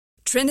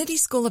Trinity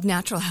School of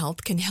Natural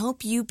Health can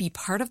help you be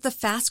part of the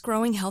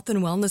fast-growing health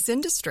and wellness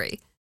industry.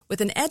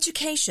 With an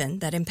education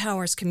that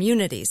empowers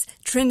communities,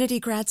 Trinity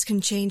grads can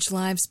change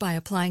lives by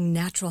applying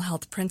natural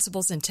health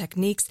principles and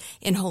techniques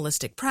in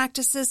holistic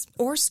practices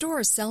or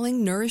stores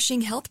selling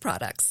nourishing health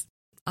products.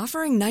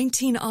 Offering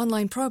 19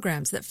 online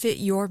programs that fit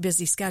your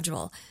busy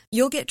schedule,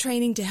 you'll get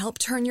training to help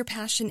turn your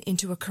passion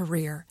into a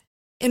career.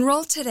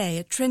 Enroll today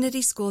at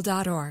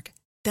trinityschool.org.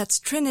 That's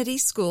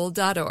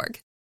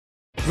trinityschool.org.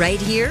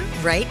 Right here,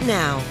 right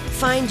now.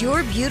 Find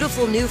your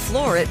beautiful new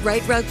floor at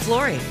Right Rug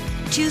Flooring.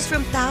 Choose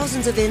from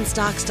thousands of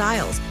in-stock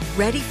styles,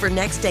 ready for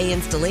next day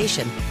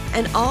installation,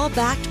 and all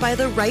backed by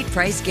the right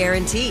price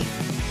guarantee.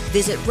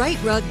 Visit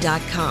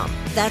rightrug.com.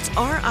 That's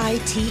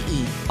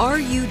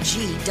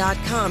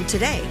RITERUG.com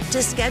today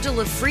to schedule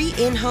a free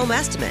in-home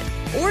estimate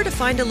or to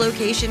find a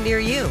location near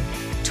you.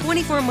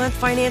 24-month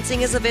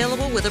financing is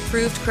available with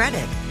approved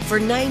credit. For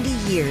 90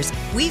 years,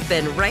 we've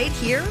been right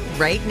here,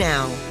 right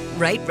now.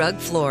 Right Rug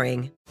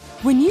Flooring.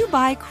 When you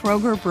buy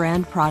Kroger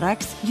brand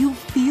products, you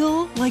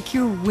feel like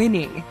you're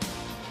winning.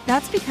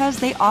 That's because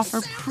they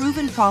offer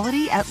proven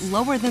quality at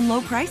lower than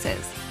low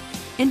prices.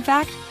 In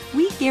fact,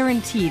 we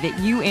guarantee that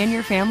you and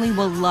your family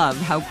will love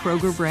how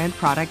Kroger brand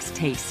products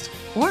taste,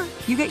 or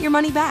you get your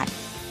money back.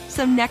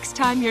 So next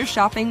time you're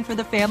shopping for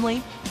the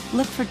family,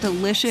 look for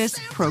delicious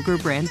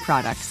Kroger brand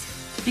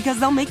products,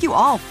 because they'll make you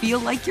all feel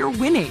like you're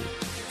winning.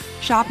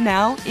 Shop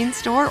now,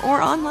 in-store,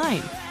 or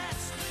online.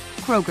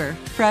 Kroger,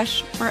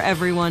 fresh for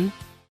everyone.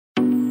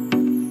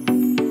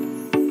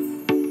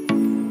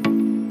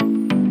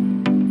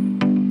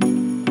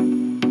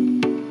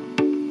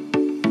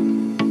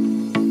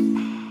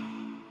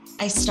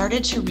 I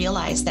started to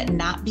realize that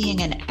not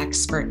being an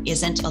expert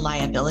isn't a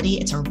liability,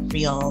 it's a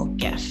real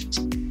gift.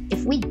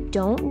 If we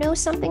don't know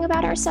something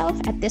about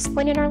ourselves at this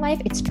point in our life,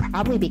 it's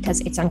probably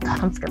because it's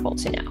uncomfortable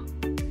to know.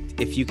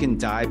 If you can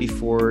die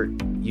before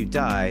you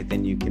die,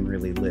 then you can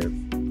really live.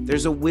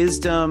 There's a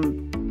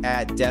wisdom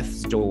at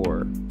death's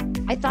door.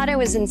 I thought I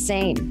was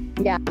insane.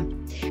 Yeah.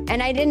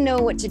 And I didn't know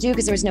what to do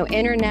because there was no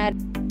internet.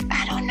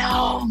 I don't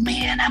know,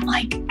 man.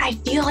 I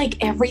feel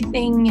like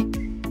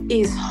everything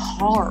is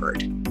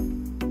hard.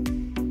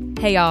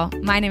 Hey y'all,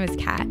 my name is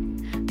Kat.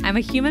 I'm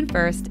a human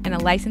first and a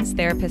licensed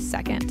therapist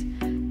second.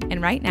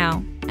 And right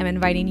now, I'm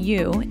inviting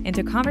you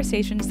into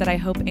conversations that I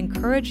hope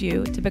encourage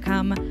you to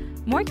become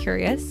more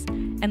curious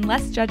and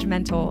less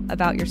judgmental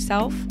about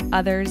yourself,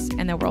 others,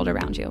 and the world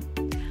around you.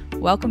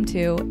 Welcome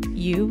to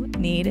You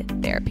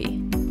Need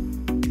Therapy.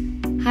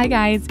 Hi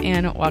guys,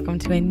 and welcome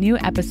to a new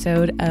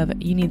episode of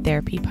You Need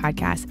Therapy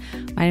podcast.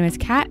 My name is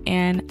Kat,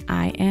 and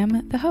I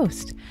am the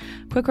host.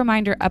 Quick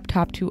reminder up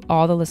top to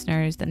all the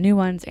listeners, the new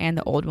ones and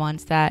the old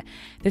ones, that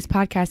this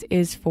podcast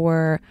is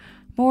for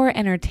more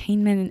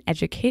entertainment and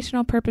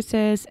educational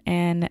purposes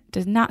and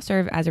does not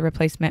serve as a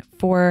replacement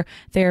for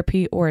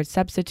therapy or a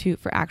substitute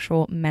for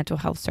actual mental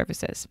health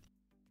services.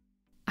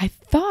 I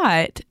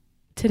thought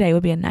today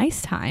would be a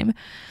nice time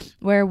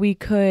where we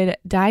could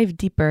dive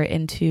deeper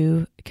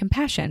into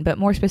compassion, but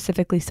more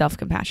specifically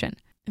self-compassion.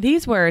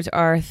 These words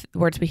are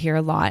words we hear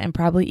a lot and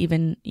probably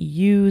even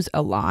use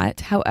a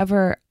lot.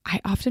 However,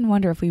 I often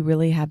wonder if we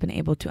really have been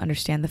able to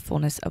understand the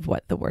fullness of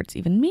what the words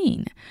even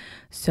mean.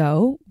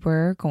 So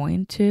we're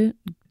going to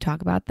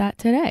talk about that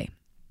today.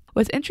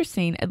 What's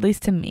interesting, at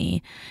least to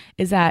me,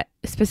 is that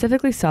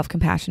specifically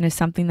self-compassion is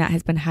something that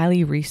has been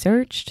highly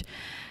researched.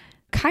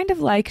 Kind of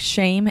like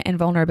shame and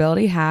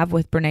vulnerability have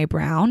with Brené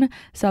Brown,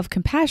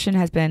 self-compassion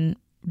has been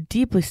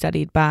deeply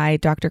studied by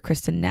Dr.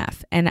 Kristin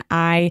Neff. And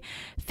I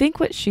think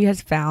what she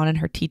has found in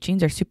her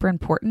teachings are super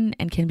important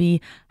and can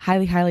be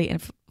highly, highly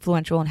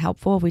influential and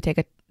helpful if we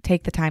take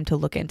the time to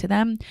look into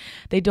them.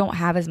 They don't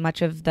have as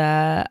much of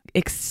the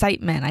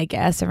excitement, I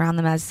guess, around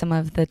them as some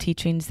of the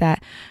teachings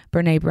that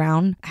Brené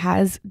Brown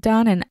has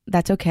done, and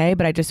that's okay,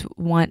 but I just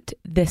want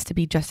this to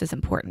be just as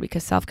important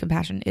because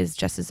self-compassion is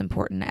just as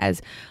important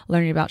as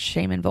learning about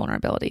shame and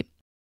vulnerability.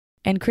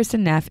 And Kristin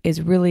Neff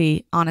is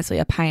really, honestly,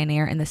 a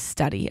pioneer in the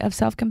study of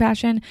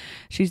self-compassion.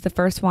 She's the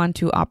first one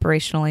to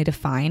operationally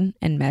define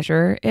and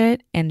measure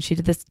it, and she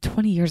did this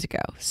 20 years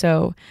ago.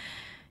 So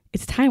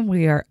it's time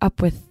we are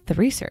up with the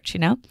research,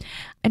 And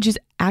she's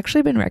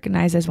actually been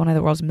recognized as one of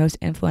the world's most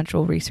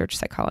influential research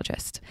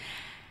psychologists.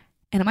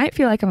 And it might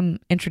feel like I'm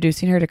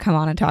introducing her to come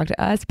on and talk to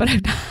us, but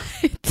I'm not.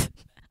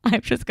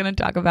 I'm just going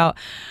to talk about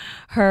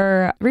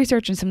her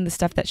research and some of the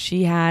stuff that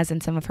she has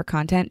and some of her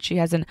content. She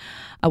has a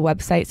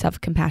website,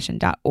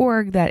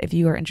 selfcompassion.org, that if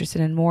you are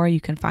interested in more,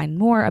 you can find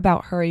more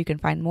about her. You can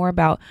find more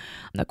about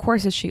the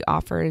courses she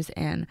offers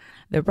and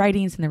the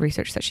writings and the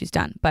research that she's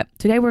done. But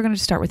today we're going to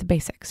start with the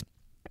basics.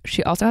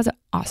 She also has an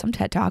awesome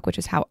TED Talk, which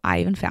is how I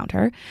even found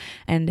her.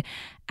 And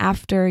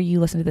after you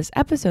listen to this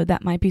episode,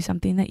 that might be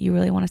something that you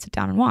really want to sit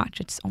down and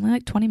watch. It's only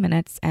like 20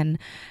 minutes, and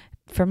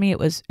for me,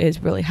 is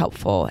really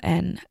helpful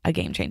and a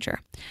game changer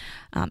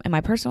in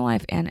my personal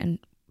life and in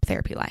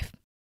therapy life.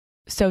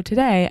 So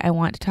today I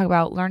want to talk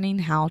about learning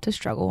how to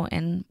struggle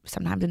in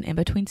sometimes an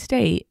in-between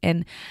state.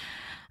 And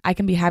I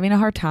can be having a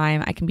hard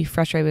time. I can be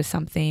frustrated with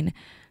something,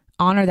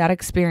 honor that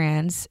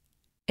experience,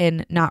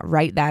 and not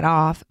write that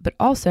off, but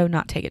also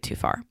not take it too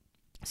far.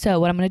 So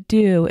what I'm going to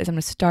do is I'm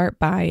going to start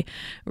by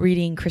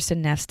reading Kristin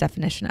Neff's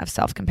definition of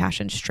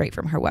self-compassion straight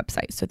from her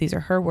website. So these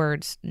are her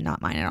words,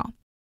 not mine at all.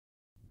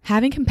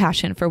 Having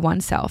compassion for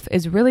oneself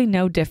is really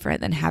no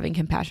different than having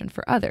compassion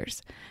for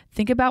others.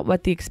 Think about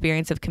what the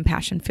experience of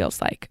compassion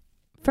feels like.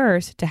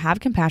 First, to have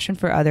compassion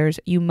for others,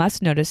 you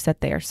must notice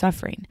that they are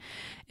suffering.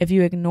 If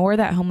you ignore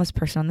that homeless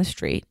person on the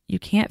street, you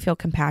can't feel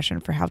compassion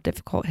for how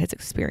difficult his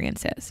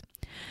experience is.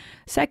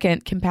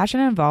 Second, compassion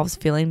involves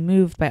feeling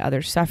moved by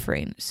others'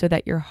 suffering so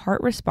that your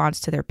heart responds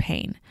to their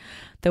pain.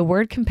 The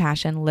word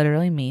compassion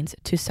literally means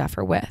to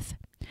suffer with.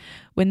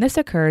 When this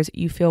occurs,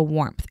 you feel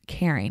warmth,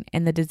 caring,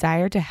 and the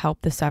desire to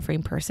help the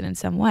suffering person in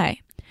some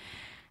way.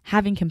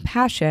 Having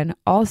compassion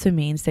also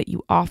means that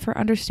you offer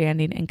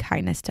understanding and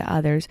kindness to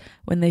others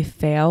when they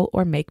fail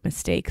or make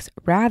mistakes,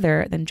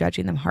 rather than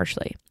judging them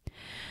harshly.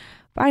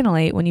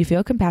 Finally, when you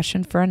feel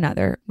compassion for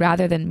another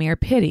rather than mere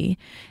pity,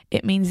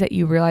 it means that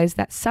you realize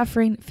that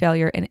suffering,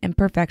 failure, and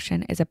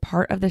imperfection is a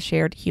part of the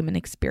shared human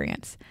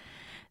experience.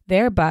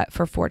 There but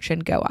for fortune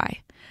go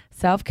I.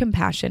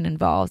 Self-compassion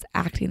involves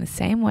acting the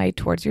same way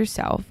towards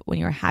yourself when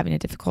you are having a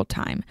difficult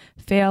time,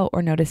 fail,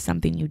 or notice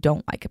something you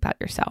don't like about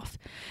yourself.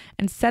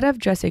 Instead of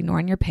just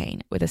ignoring your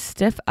pain with a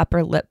stiff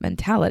upper lip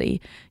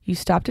mentality, you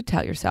stop to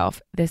tell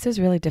yourself, this is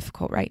really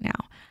difficult right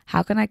now.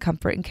 How can I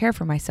comfort and care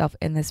for myself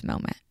in this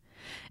moment?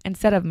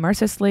 Instead of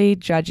mercilessly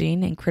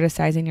judging and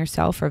criticizing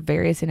yourself for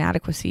various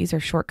inadequacies or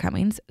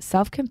shortcomings,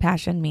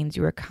 self-compassion means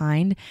you are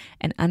kind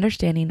and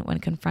understanding when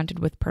confronted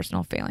with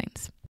personal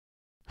failings.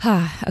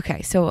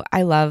 Okay, so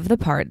I love the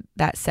part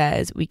that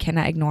says we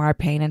cannot ignore our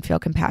pain and feel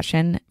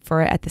compassion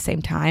for it at the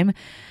same time.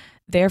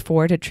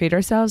 Therefore, to treat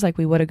ourselves like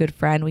we would a good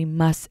friend, we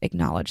must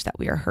acknowledge that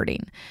we are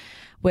hurting,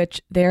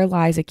 which there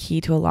lies a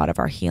key to a lot of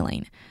our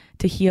healing.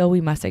 To heal,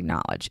 we must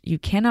acknowledge. You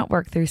cannot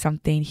work through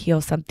something,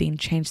 heal something,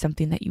 change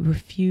something that you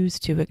refuse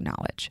to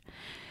acknowledge.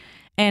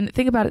 And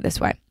think about it this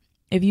way.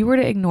 If you were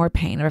to ignore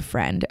pain of a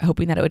friend,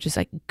 hoping that it would just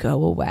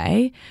go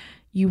away,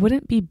 you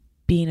wouldn't be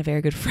being a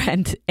very good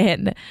friend.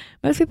 And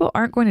most people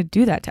aren't going to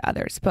do that to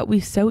others, but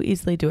we so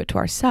easily do it to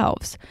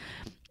ourselves.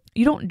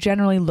 You don't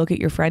generally look at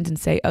your friends and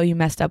say, oh, you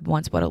messed up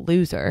once, what a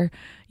loser.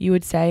 You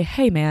would say,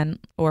 hey man,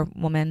 or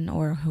woman,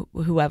 or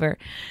whoever,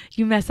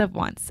 you messed up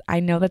once. I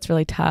know that's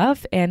really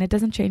tough and it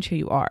doesn't change who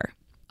you are.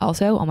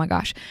 Also, oh my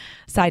gosh,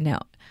 side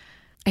note,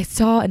 I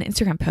saw an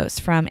Instagram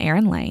post from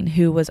Erin Lane,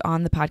 who was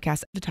on the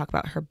podcast to talk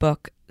about her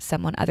book,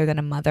 Someone Other Than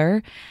a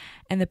Mother.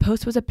 And the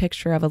post was a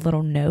picture of a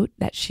little note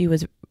that she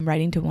was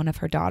writing to one of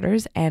her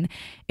daughters. And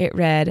it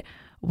read,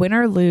 win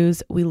or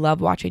lose, we love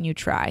watching you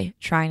try.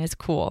 Trying is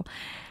cool.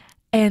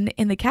 And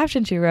in the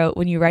caption she wrote,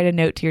 when you write a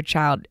note to your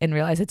child and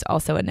realize it's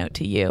also a note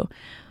to you.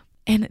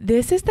 And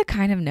this is the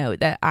kind of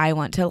note that I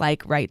want to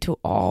write to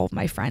all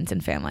my friends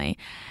and family.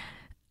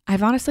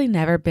 I've honestly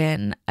never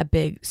been a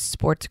big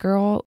sports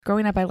girl.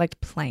 Growing up, I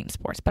liked playing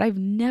sports, but I've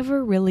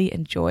never really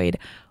enjoyed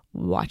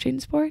watching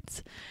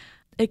sports,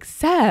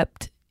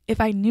 except if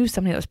I knew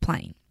somebody that was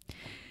playing.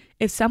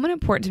 If someone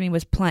important to me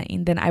was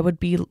playing, then I would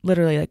be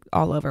literally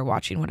all over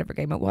watching whatever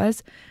game it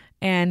was.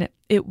 And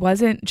it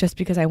wasn't just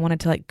because I wanted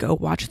to go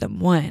watch them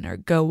win or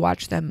go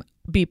watch them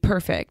be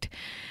perfect.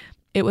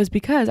 It was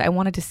because I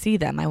wanted to see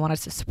them. I wanted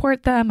to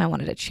support them. I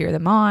wanted to cheer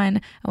them on.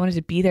 I wanted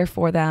to be there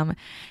for them.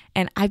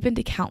 And I've been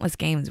to countless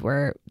games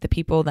where the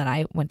people that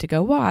I went to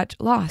go watch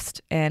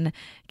lost, and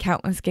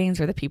countless games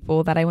where the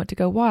people that I went to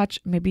go watch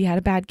maybe had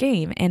a bad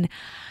game. And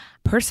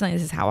personally,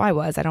 this is how I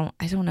was. I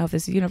don't know if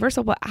this is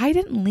universal, but I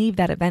didn't leave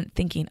that event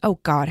thinking, oh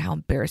God, how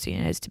embarrassing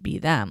it is to be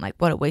them.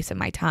 What a waste of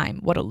my time.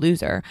 What a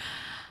loser.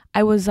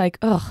 I was like,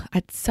 ugh,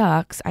 it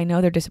sucks. I know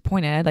they're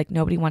disappointed.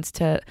 Nobody wants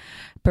to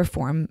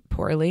perform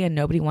poorly and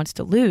nobody wants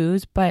to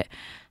lose, but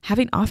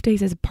having off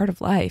days is a part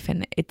of life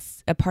and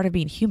it's a part of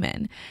being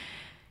human.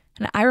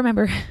 And I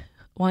remember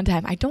one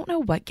time, I don't know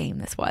what game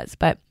this was,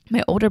 but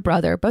my older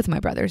brother, both of my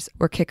brothers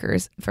were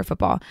kickers for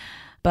football.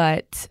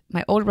 But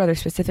my older brother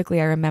specifically,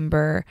 I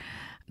remember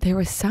there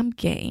was some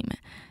game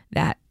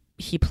that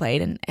he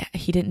played and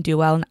he didn't do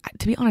well. And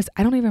to be honest,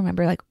 I don't even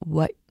remember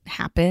what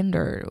happened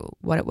or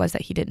what it was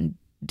that he didn't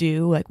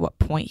do, what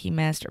point he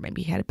missed, or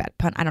maybe he had a bad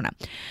punt. I don't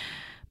know.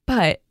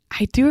 But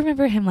I do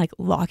remember him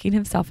locking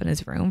himself in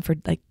his room for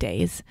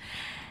days,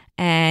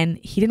 and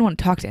he didn't want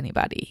to talk to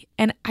anybody.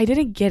 And I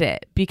didn't get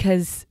it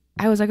because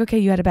I was like, okay,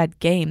 you had a bad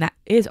game. That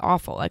is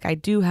awful. I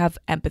do have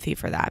empathy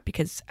for that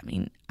because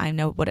I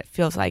know what it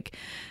feels like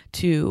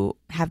to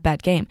have a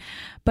bad game.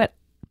 But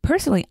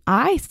personally,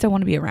 I still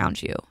want to be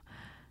around you.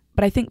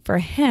 But I think for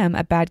him,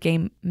 a bad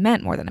game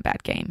meant more than a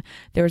bad game.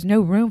 There was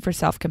no room for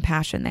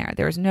self-compassion there.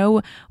 There was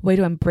no way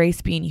to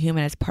embrace being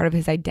human as part of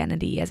his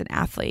identity as an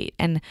athlete.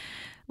 And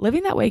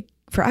living that way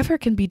forever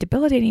can be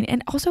debilitating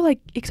and also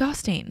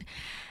exhausting.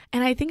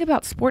 And I think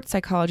about sports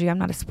psychology. I'm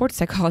not a sports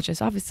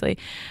psychologist, obviously.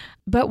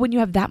 But when you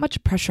have that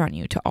much pressure on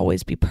you to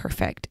always be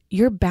perfect,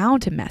 you're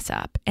bound to mess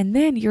up. And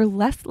then you're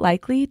less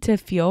likely to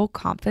feel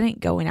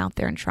confident going out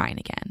there and trying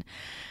again.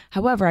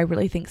 However, I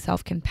really think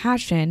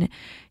self-compassion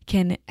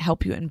can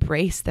help you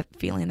embrace the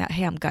feeling that,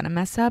 hey, I'm going to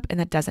mess up, and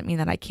that doesn't mean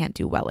that I can't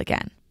do well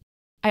again.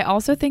 I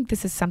also think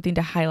this is something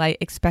to highlight,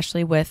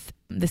 especially with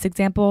this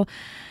example,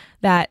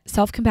 that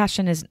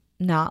self-compassion is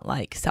not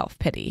like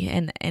self-pity.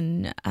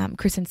 And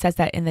Kristen says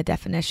that in the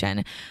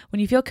definition. When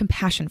you feel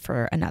compassion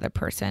for another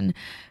person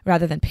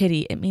rather than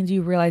pity, it means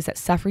you realize that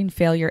suffering,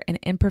 failure, and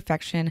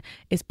imperfection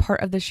is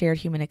part of the shared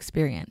human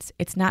experience.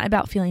 It's not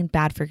about feeling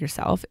bad for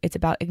yourself. It's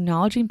about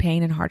acknowledging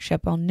pain and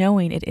hardship while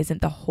knowing it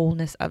isn't the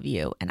wholeness of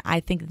you. And I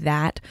think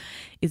that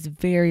is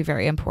very,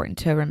 very important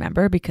to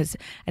remember, because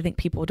I think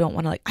people don't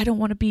want to I don't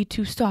want to be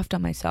too soft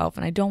on myself,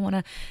 and I don't want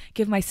to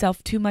give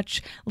myself too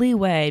much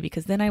leeway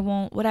because then I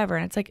won't whatever.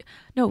 And it's like,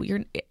 no,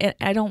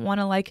 I don't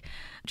want to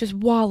just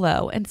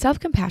wallow. And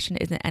self-compassion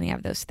isn't any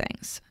of those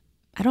things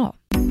at all.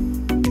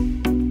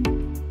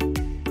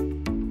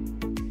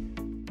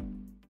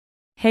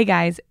 Hey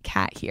guys,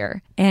 Kat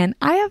here. And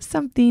I have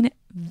something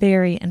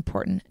very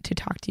important to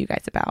talk to you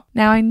guys about.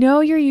 Now, I know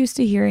you're used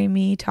to hearing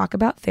me talk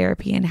about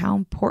therapy and how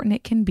important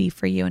it can be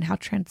for you and how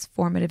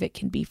transformative it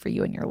can be for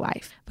you in your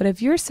life. But if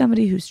you're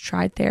somebody who's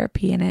tried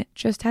therapy and it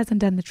just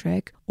hasn't done the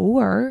trick,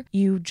 or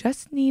you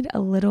just need a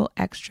little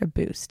extra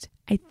boost,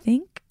 I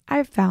think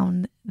I've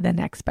found the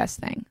next best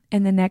thing.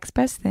 And the next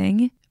best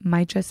thing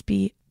might just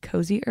be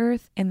Cozy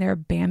Earth and their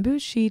bamboo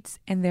sheets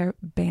and their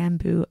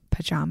bamboo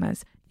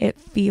pajamas. It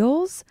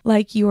feels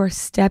like you're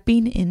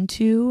stepping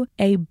into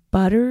a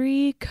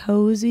buttery,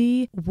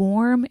 cozy,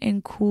 warm,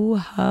 and cool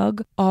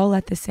hug all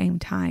at the same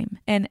time.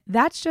 And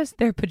that's just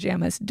their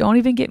pajamas. Don't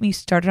even get me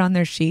started on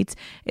their sheets.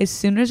 As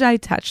soon as I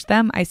touched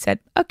them, I said,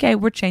 okay,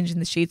 we're changing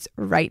the sheets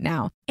right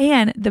now.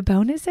 And the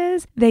bonus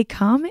is they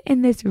come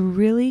in this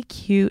really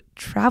cute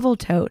travel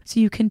tote, so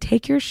you can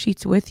take your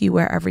sheets with you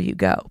wherever you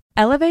go.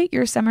 Elevate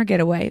your summer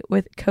getaway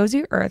with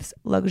Cozy Earth's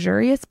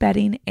luxurious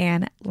bedding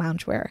and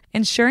loungewear,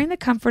 ensuring the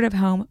comfort of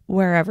home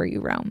wherever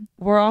you roam.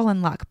 We're all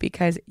in luck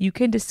because you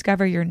can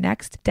discover your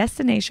next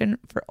destination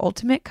for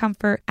ultimate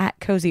comfort at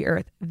Cozy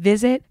Earth.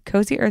 Visit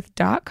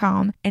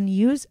CozyEarth.com and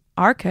use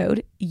our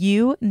code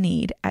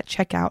YOUNEED at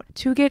checkout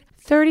to get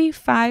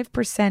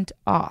 35%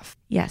 off.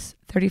 Yes,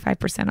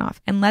 35% off.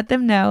 And let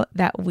them know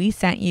that we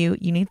sent you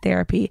Need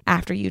Therapy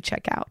after you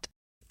check out.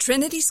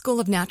 Trinity School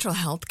of Natural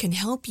Health can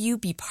help you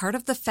be part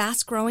of the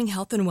fast-growing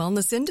health and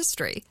wellness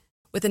industry.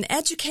 With an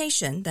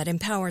education that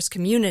empowers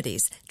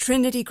communities,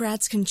 Trinity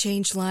grads can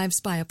change lives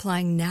by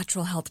applying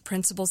natural health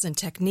principles and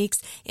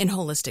techniques in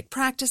holistic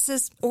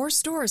practices or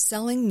stores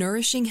selling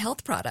nourishing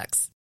health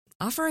products.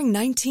 Offering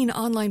 19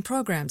 online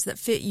programs that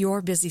fit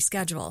your busy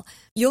schedule,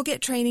 you'll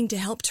get training to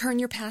help turn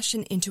your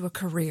passion into a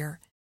career.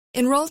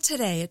 Enroll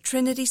today at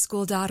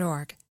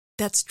trinityschool.org.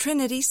 That's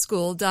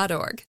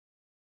trinityschool.org.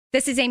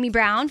 This is Amy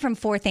Brown from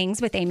 4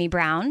 Things with Amy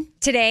Brown.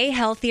 Today,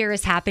 Healthier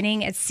is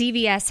happening at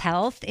CVS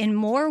Health in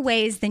more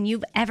ways than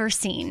you've ever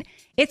seen.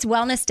 It's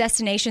wellness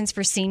destinations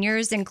for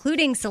seniors,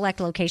 including select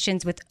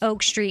locations with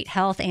Oak Street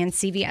Health and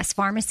CVS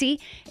Pharmacy.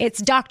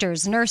 It's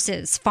doctors,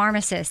 nurses,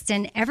 pharmacists,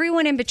 and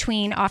everyone in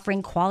between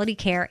offering quality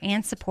care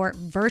and support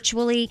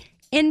virtually,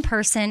 in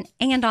person,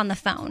 and on the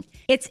phone.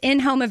 It's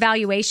in-home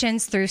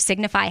evaluations through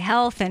Signify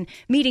Health and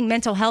meeting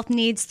mental health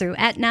needs through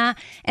Aetna.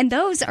 And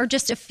those are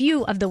just a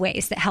few of the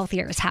ways that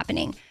Healthier is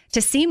happening.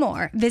 To see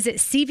more, visit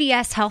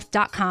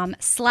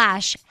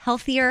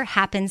cvshealth.com/healthier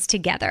happens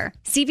together.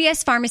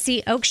 CVS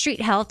Pharmacy, Oak Street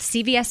Health,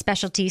 CVS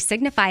Specialty,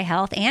 Signify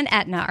Health, and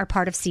Aetna are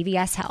part of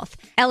CVS Health.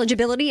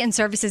 Eligibility and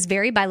services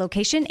vary by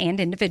location and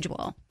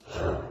individual.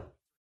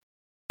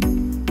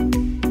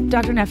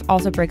 Dr. Neff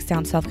also breaks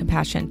down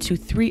self-compassion to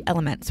 3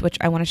 elements, which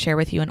I want to share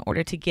with you in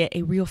order to get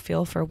a real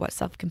feel for what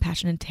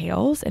self-compassion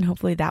entails. And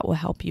hopefully that will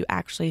help you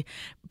actually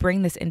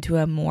bring this into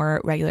a more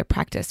regular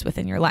practice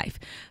within your life.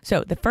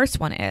 So the first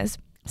one is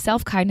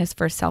self-kindness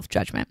versus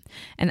self-judgment.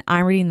 And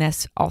I'm reading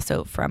this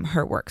also from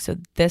her work. So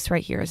this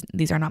right here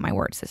these are not my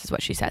words. This is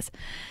what she says.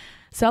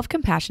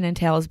 Self-compassion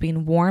entails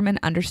being warm and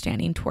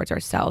understanding towards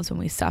ourselves when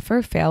we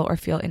suffer, fail, or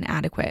feel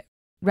inadequate,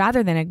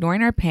 rather than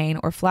ignoring our pain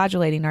or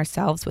flagellating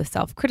ourselves with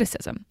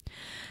self-criticism.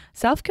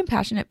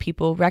 Self-compassionate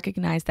people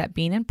recognize that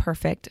being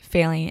imperfect,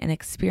 failing, and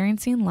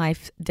experiencing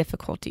life's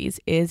difficulties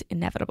is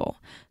inevitable.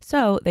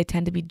 So they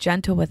tend to be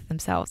gentle with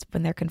themselves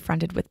when they're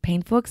confronted with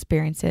painful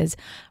experiences,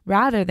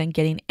 rather than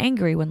getting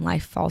angry when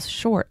life falls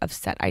short of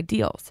set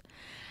ideals.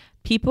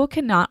 People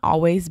cannot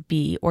always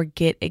be or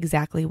get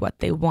exactly what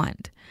they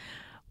want.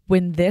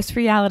 When this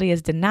reality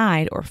is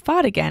denied or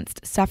fought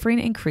against, suffering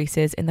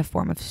increases in the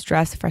form of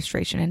stress,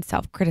 frustration, and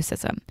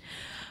self-criticism.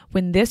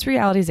 When this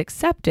reality is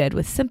accepted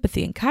with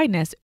sympathy and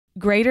kindness,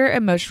 greater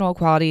emotional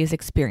quality is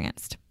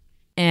experienced.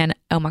 And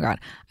oh my God,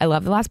 I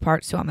love the last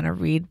part, so I'm going to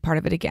read part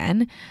of it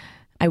again.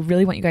 I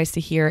really want you guys to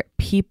hear,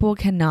 people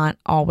cannot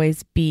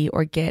always be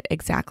or get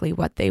exactly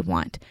what they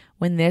want.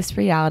 When this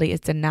reality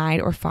is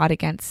denied or fought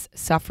against,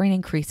 suffering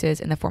increases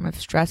in the form of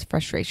stress,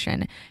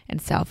 frustration,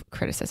 and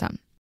self-criticism.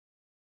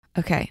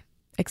 Okay,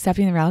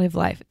 accepting the reality of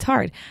life. It's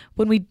hard.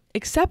 When we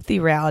accept the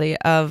reality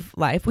of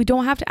life, we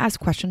don't have to ask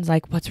questions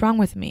like, what's wrong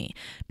with me?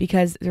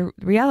 Because the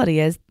reality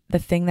is the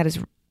thing that is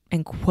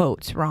in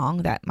quotes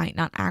wrong, that might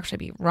not actually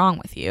be wrong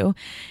with you,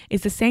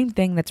 is the same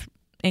thing that's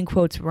in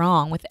quotes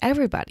wrong with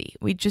everybody.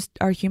 We just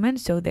are human,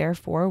 so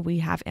therefore we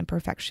have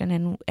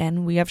imperfection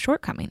and we have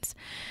shortcomings.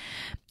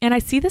 And I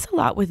see this a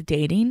lot with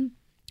dating.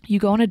 You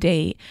go on a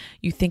date,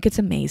 you think it's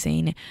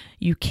amazing,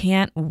 you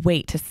can't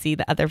wait to see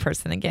the other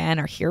person again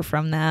or hear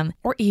from them.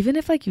 Or even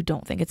if like you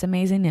don't think it's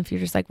amazing, if you're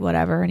just like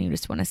whatever and you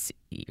just want to see,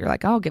 you're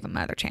like, I'll give them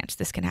another chance,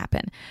 this can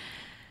happen.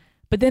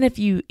 But then if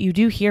you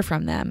do hear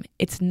from them,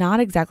 it's not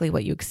exactly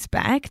what you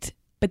expect,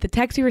 but the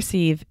text you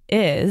receive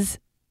is,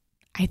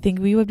 I think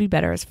we would be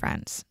better as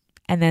friends.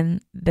 And then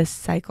the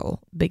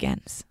cycle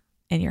begins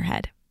in your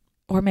head.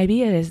 Or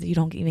maybe it is you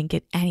don't even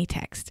get any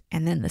text,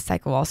 and then the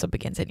cycle also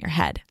begins in your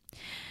head.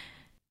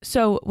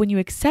 So when you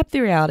accept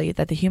the reality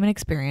that the human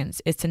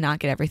experience is to not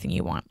get everything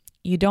you want,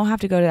 you don't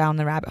have to go down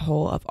the rabbit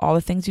hole of all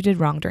the things you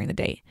did wrong during the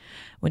date.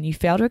 When you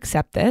fail to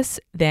accept this,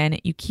 then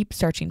you keep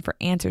searching for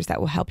answers that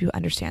will help you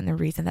understand the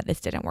reason that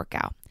this didn't work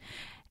out.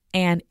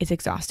 And it's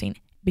exhausting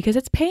because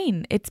it's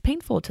pain. It's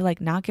painful to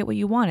like not get what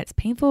you want. It's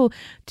painful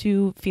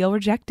to feel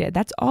rejected.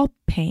 That's all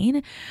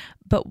pain.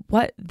 But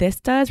what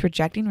this does,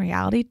 rejecting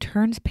reality,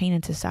 turns pain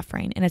into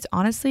suffering. And it's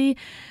honestly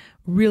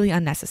really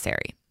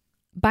unnecessary.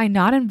 By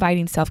not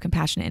inviting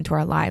self-compassion into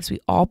our lives, we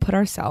all put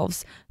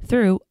ourselves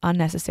through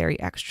unnecessary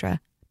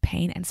extra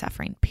pain and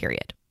suffering,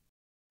 period.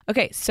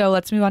 Okay, so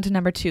let's move on to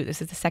number 2.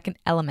 This is the second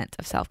element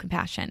of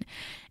self-compassion,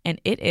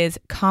 and it is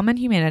common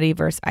humanity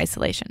versus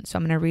isolation. So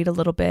I'm going to read a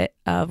little bit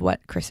of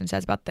what Kristen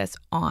says about this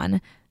on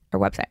our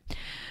website.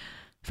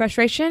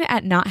 Frustration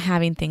at not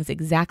having things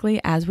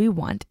exactly as we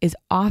want is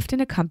often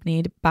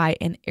accompanied by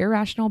an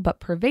irrational but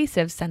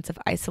pervasive sense of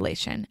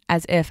isolation,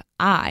 as if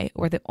I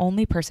were the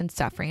only person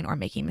suffering or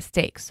making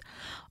mistakes.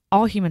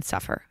 All humans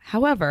suffer.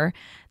 However,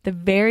 the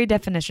very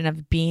definition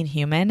of being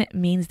human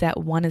means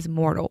that one is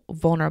mortal,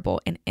 vulnerable,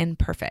 and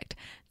imperfect.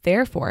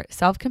 Therefore,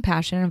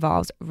 self-compassion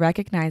involves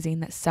recognizing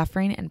that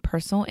suffering and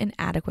personal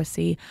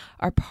inadequacy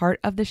are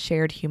part of the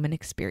shared human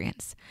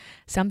experience,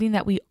 something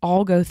that we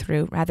all go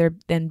through rather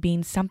than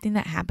being something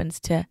that happens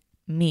to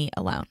me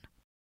alone.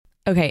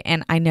 Okay,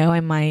 and I know I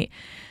might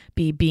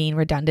be being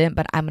redundant,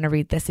 but I'm going to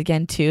read this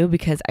again too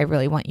because I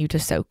really want you to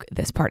soak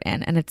this part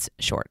in, and it's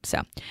short,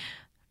 so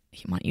I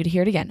want you to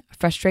hear it again.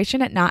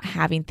 Frustration at not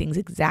having things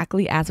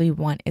exactly as we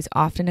want is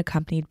often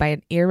accompanied by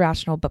an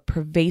irrational but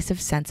pervasive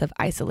sense of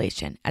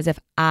isolation, as if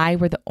I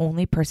were the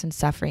only person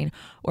suffering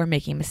or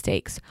making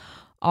mistakes.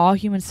 All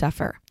humans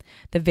suffer.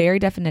 The very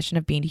definition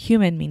of being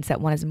human means that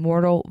one is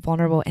mortal,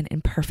 vulnerable, and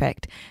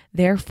imperfect.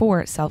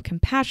 Therefore,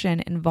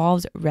 self-compassion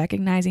involves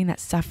recognizing that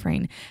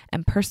suffering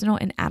and personal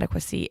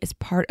inadequacy is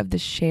part of the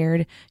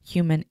shared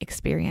human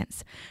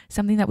experience,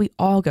 something that we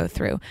all go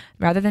through,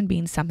 rather than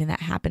being something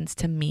that happens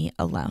to me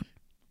alone.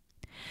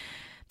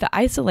 The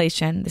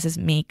isolation, this is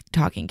me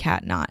talking,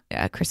 Kat, not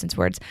Kristen's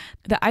words.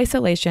 The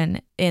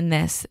isolation in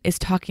this is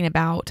talking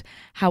about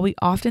how we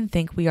often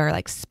think we are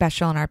like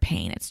special in our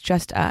pain. It's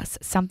just us.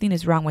 Something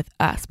is wrong with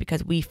us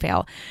because we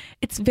fail.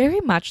 It's very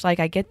much like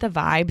I get the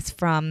vibes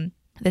from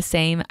the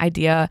same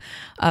idea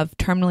of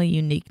terminal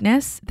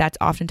uniqueness that's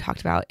often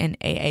talked about in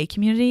AA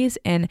communities.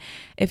 And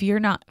if you're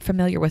not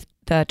familiar with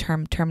the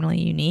term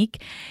terminally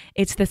unique,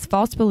 it's this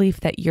false belief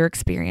that your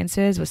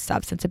experiences with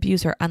substance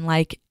abuse are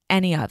unlike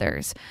any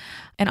others.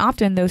 And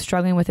often those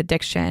struggling with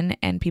addiction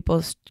and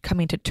people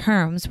coming to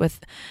terms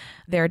with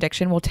their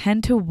addiction will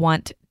tend to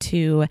want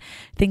to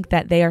think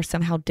that they are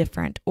somehow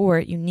different or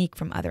unique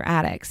from other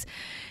addicts.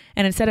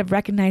 And instead of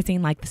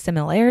recognizing like the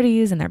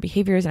similarities in their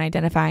behaviors and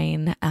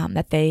identifying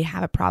that they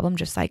have a problem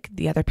just like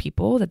the other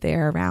people that they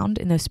are around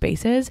in those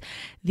spaces,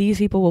 these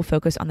people will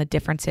focus on the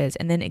differences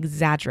and then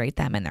exaggerate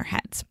them in their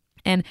heads.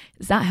 And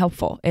it's not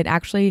helpful. It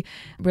actually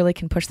really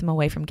can push them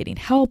away from getting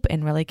help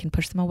and really can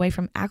push them away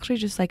from actually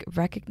just like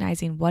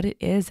recognizing what it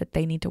is that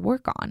they need to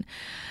work on.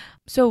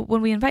 So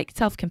when we invite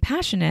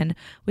self-compassion in,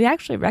 we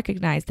actually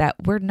recognize that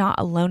we're not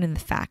alone in the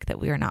fact that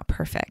we are not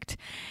perfect.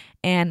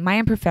 And my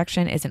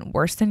imperfection isn't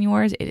worse than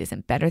yours. It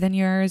isn't better than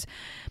yours.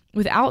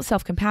 Without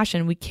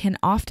self-compassion, we can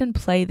often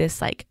play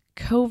this like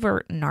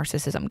covert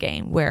narcissism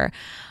game where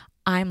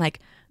I'm like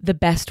the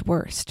best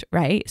worst,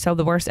 right? So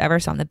the worst ever.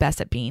 So I'm the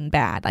best at being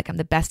bad. Like I'm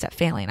the best at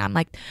failing. I'm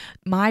like,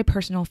 my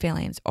personal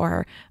failings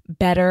are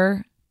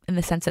better in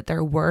the sense that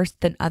they're worse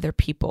than other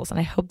people's. And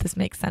I hope this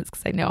makes sense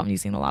because I know I'm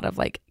using a lot of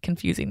like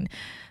confusing,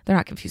 they're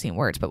not confusing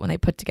words, but when they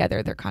put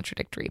together, they're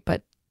contradictory,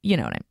 but you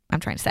know what I'm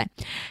trying to say.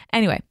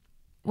 Anyway,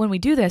 when we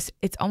do this,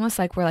 it's almost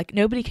like we're like,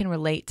 nobody can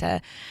relate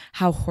to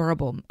how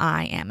horrible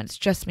I am. It's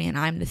just me and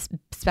I'm this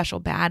special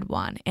bad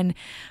one. And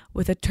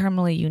with a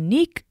terminally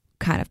unique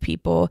kind of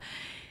people,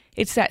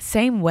 it's that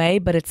same way,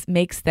 but it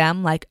makes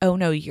them like, oh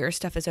no, your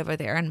stuff is over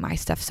there and my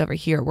stuff's over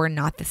here. We're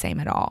not the same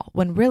at all.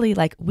 When really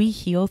like we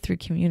heal through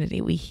community,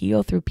 we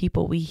heal through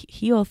people, we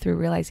heal through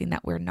realizing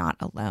that we're not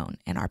alone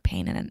in our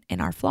pain and in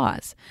our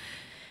flaws.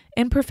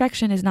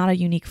 Imperfection is not a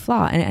unique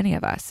flaw in any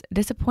of us.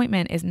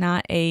 Disappointment is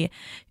not a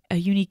a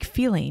unique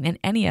feeling in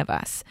any of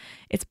us.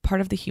 It's part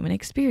of the human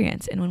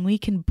experience. And when we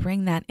can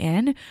bring that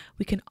in,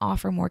 we can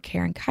offer more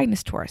care and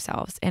kindness to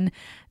ourselves. And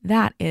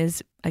that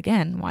is,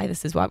 again, why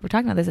this is what we're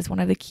talking about. This is one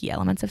of the key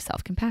elements of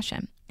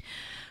self-compassion.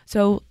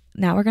 So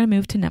now we're going to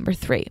move to number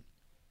 3,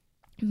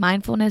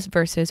 mindfulness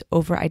versus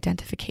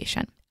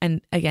over-identification.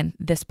 And again,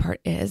 this part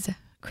is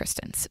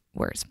Kristen's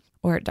words,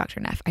 or Dr.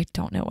 Neff. I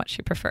don't know what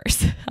she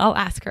prefers. I'll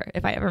ask her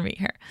if I ever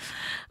meet her.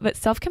 But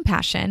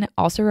self-compassion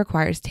also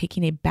requires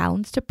taking a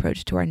balanced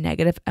approach to our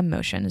negative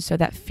emotions so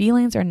that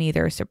feelings are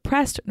neither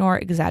suppressed nor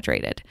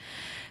exaggerated.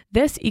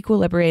 This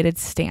equilibrated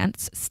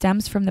stance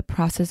stems from the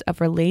process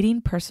of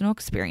relating personal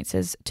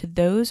experiences to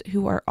those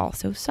who are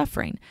also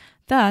suffering,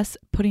 thus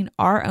putting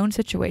our own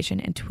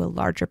situation into a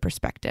larger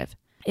perspective.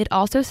 It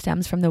also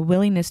stems from the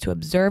willingness to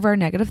observe our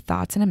negative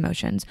thoughts and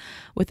emotions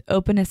with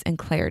openness and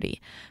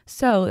clarity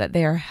so that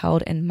they are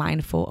held in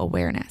mindful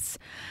awareness.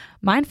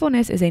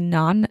 Mindfulness is a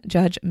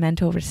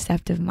non-judgmental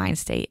receptive mind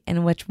state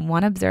in which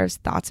one observes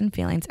thoughts and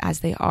feelings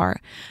as they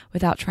are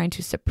without trying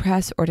to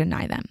suppress or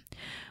deny them.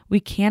 We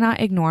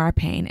cannot ignore our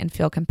pain and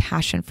feel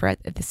compassion for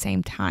it at the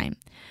same time.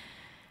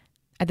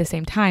 At the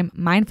same time,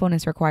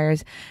 mindfulness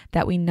requires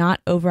that we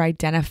not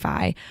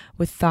over-identify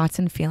with thoughts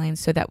and feelings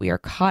so that we are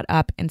caught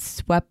up and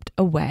swept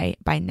away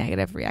by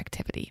negative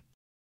reactivity.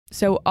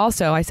 So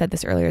also, I said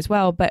this earlier as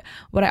well, but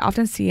what I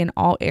often see in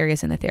all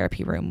areas in the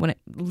therapy room, when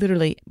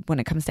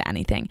it comes to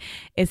anything,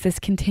 is this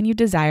continued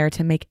desire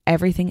to make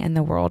everything in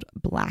the world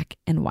black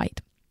and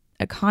white.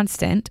 A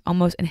constant,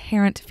 almost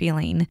inherent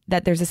feeling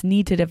that there's this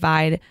need to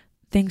divide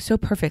things so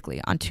perfectly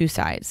on two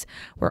sides.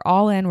 We're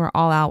all in, we're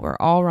all out, we're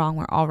all wrong,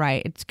 we're all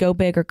right. It's go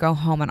big or go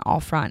home on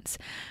all fronts.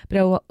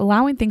 But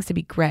allowing things to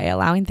be gray,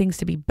 allowing things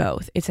to be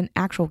both, it's an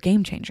actual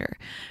game changer.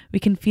 We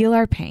can feel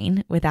our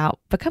pain without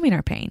becoming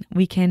our pain.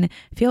 We can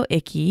feel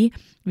icky.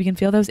 We can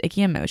feel those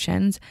icky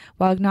emotions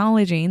while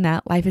acknowledging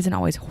that life isn't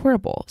always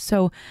horrible.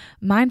 So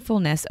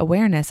mindfulness,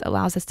 awareness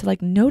allows us to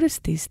notice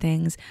these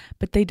things,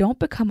 but they don't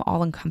become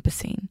all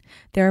encompassing.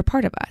 They're a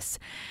part of us.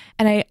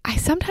 And I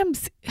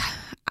sometimes,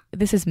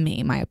 this is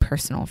me, my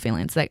personal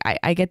feelings.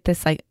 I get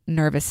this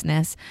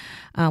nervousness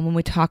when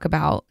we talk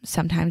about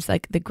sometimes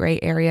the gray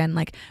area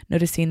and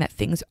noticing that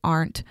things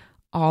aren't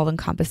all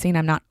encompassing.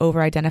 I'm not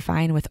over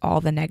identifying with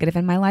all the negative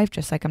in my life,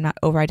 just like I'm not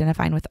over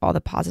identifying with all the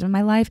positive in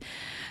my life.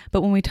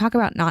 But when we talk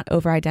about not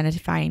over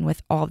identifying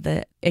with all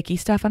the icky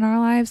stuff in our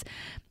lives,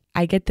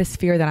 I get this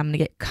fear that I'm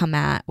going to come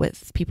at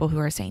with people who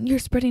are saying, you're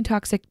spreading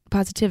toxic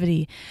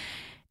positivity.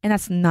 And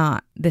that's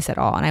not this at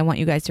all. And I want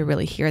you guys to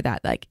really hear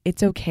that.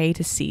 It's okay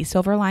to see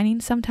silver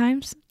linings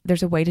sometimes.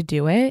 There's a way to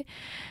do it.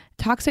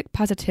 Toxic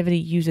positivity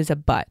uses a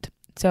but.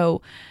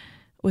 So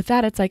with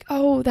that, it's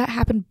oh, that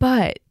happened,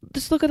 but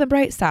just look at the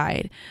bright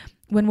side.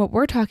 When what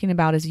we're talking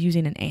about is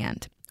using an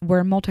and.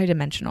 We're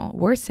multidimensional.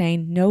 We're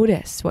saying,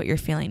 notice what you're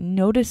feeling.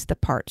 Notice the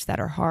parts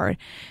that are hard.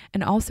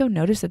 And also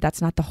notice that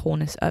that's not the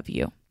wholeness of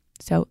you.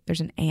 So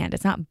there's an and.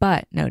 It's not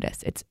but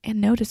notice. It's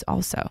and notice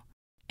also.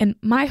 And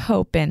my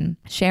hope in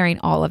sharing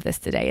all of this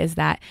today is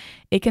that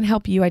it can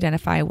help you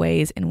identify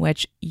ways in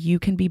which you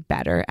can be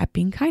better at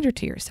being kinder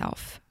to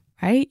yourself,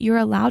 right? You're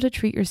allowed to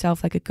treat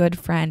yourself like a good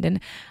friend.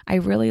 And I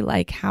really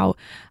like how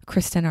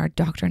Kristen, or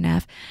Dr.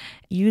 Neff,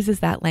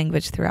 uses that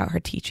language throughout her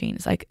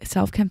teachings.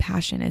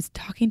 Self-compassion is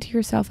talking to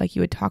yourself like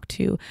you would talk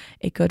to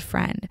a good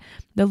friend.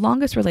 The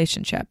longest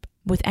relationship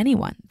with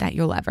anyone that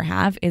you'll ever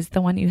have is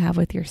the one you have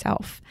with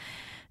yourself.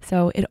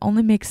 So it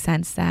only makes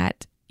sense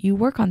that you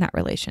work on that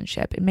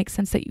relationship. It makes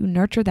sense that you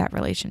nurture that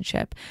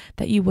relationship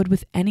that you would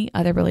with any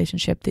other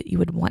relationship that you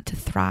would want to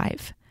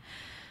thrive.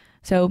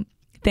 So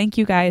thank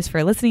you guys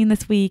for listening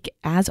this week.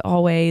 As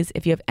always,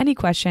 if you have any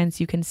questions,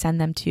 you can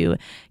send them to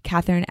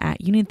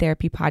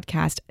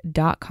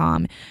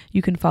Catherine@unitherapypodcast.com.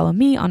 You can follow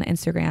me on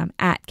Instagram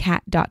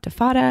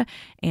 @cat.defada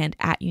and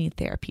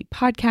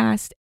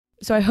 @unitherapypodcast.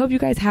 So I hope you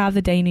guys have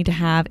the day you need to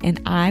have, and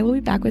I will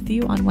be back with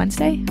you on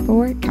Wednesday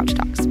for Couch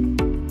Talks.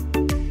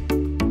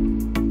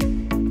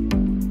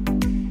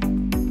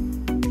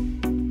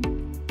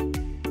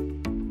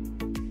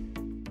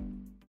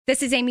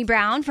 This is Amy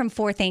Brown from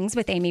 4 Things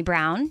with Amy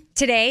Brown.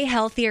 Today,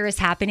 healthier is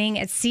happening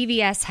at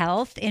CVS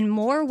Health in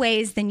more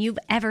ways than you've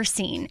ever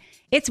seen.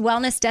 It's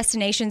wellness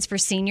destinations for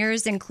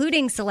seniors,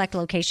 including select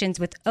locations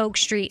with Oak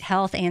Street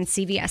Health and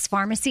CVS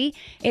Pharmacy.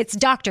 It's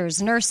doctors,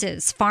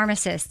 nurses,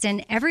 pharmacists,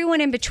 and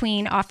everyone in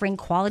between offering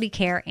quality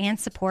care and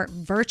support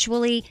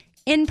virtually,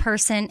 in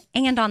person,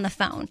 and on the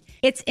phone.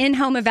 It's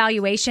in-home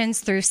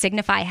evaluations through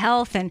Signify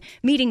Health and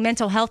meeting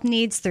mental health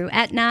needs through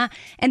Aetna.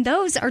 And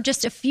those are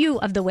just a few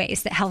of the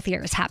ways that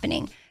healthier is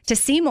happening. To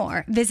see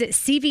more, visit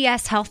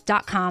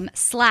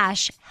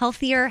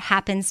cvshealth.com/healthier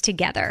happens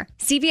together.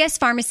 CVS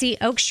Pharmacy,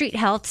 Oak Street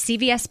Health,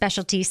 CVS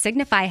Specialty,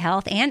 Signify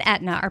Health, and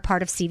Aetna are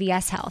part of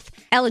CVS Health.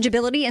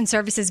 Eligibility and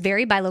services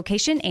vary by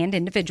location and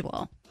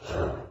individual.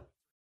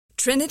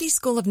 Trinity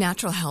School of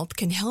Natural Health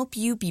can help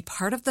you be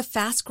part of the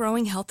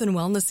fast-growing health and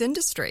wellness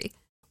industry.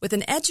 With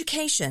an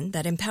education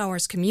that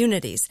empowers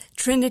communities,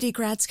 Trinity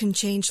grads can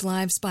change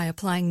lives by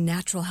applying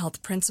natural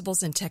health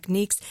principles and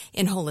techniques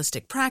in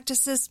holistic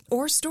practices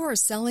or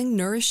stores selling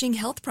nourishing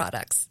health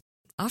products.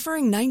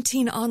 Offering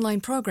 19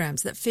 online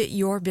programs that fit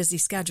your busy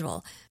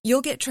schedule,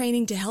 you'll get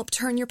training to help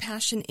turn your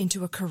passion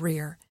into a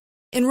career.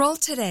 Enroll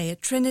today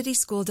at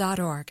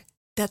trinityschool.org.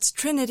 That's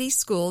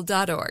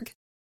trinityschool.org.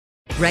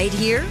 Right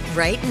here,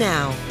 right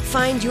now.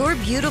 Find your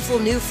beautiful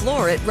new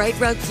floor at Right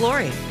Rug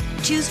Flooring.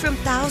 Choose from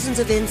thousands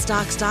of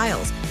in-stock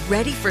styles,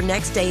 ready for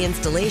next day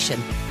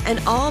installation, and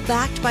all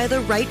backed by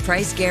the right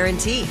price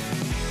guarantee.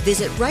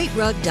 Visit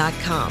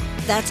rightrug.com.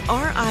 That's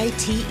RITERUG.com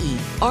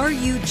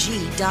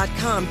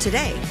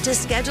today to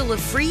schedule a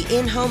free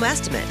in-home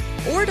estimate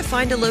or to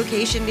find a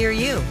location near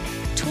you.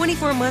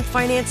 24-month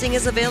financing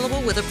is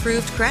available with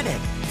approved credit.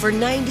 For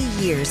 90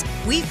 years,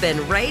 we've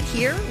been right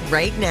here,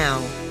 right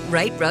now.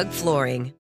 Right Rug Flooring.